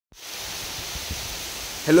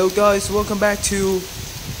Hello guys, welcome back to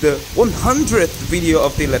the 100th video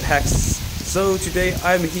of the Fl3x. So today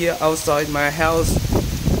I'm here outside my house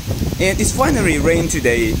and it's finally rained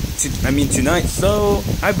today, tonight. So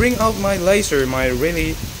I bring out my laser, my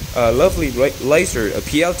really lovely laser, a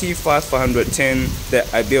Fl3xWatch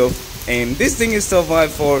that I built, and this thing is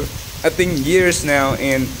survived for I think years now.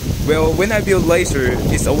 And well, when I build laser,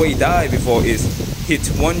 it's always die before it's hit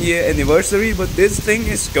 1 year anniversary, but this thing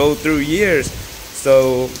is go through years.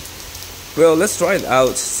 So well, let's try it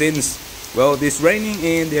out since well it's raining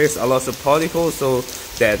and there's a lot of particles so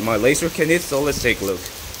that my laser can hit. So let's take a look.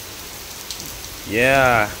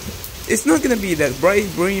 Yeah, it's not gonna be that bright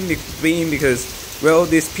green beam because well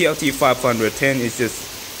this Fl3xWatch is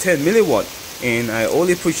just 10 milliwatt and I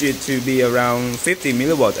only push it to be around 50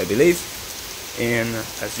 milliwatt I believe, and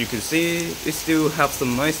as you can see it still have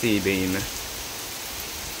some nicey beam.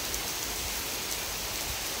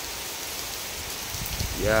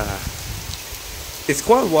 Yeah, it's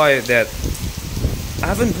quite wild that I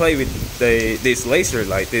haven't played with this laser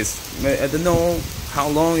like this. I don't know how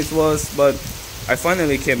long it was, but I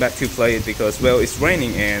finally came back to play it because well it's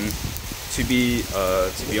raining and to be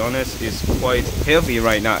honest it's quite heavy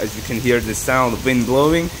right now, as you can hear the sound of wind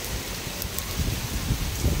blowing.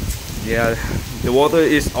 Yeah, the water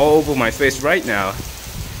is all over my face right now.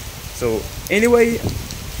 So anyway,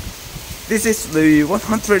 this is the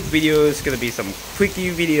 100th video. It's gonna be some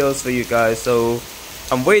quickie videos for you guys. So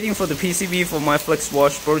I'm waiting for the PCB for my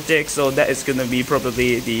Fl3xWatch project. So that is gonna be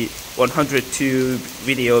probably the 102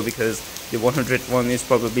 video because the 101 is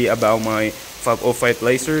probably about my 505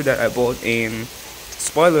 laser that I bought. And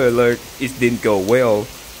spoiler alert, it didn't go well.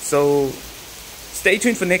 So stay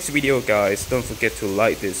tuned for next video, guys. Don't forget to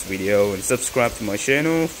like this video and subscribe to my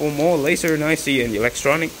channel for more laser, nicey, and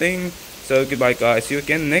electronic thing. So goodbye, guys. See you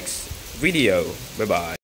again next video. Bye bye.